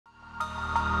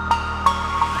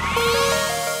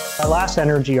last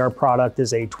EnergyR product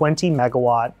is a 20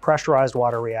 megawatt pressurized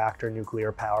water reactor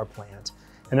nuclear power plant.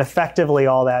 And effectively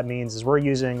all that means is we're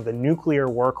using the nuclear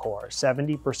workhorse,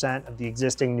 70% of the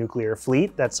existing nuclear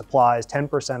fleet that supplies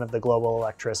 10% of the global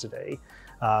electricity,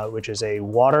 which is a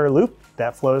water loop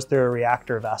that flows through a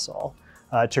reactor vessel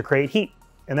to create heat.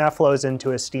 And that flows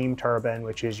into a steam turbine,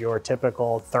 which is your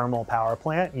typical thermal power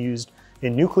plant used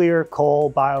in nuclear, coal,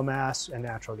 biomass, and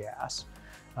natural gas.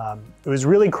 It was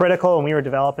really critical when we were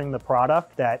developing the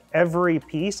product that every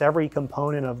piece, every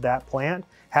component of that plant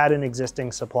had an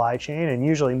existing supply chain and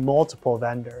usually multiple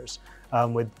vendors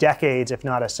with decades, if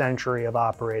not a century of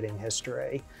operating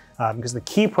history. Because the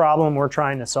key problem we're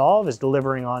trying to solve is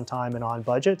delivering on time and on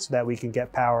budget so that we can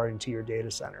get power into your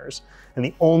data centers. And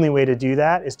the only way to do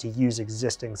that is to use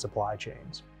existing supply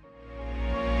chains.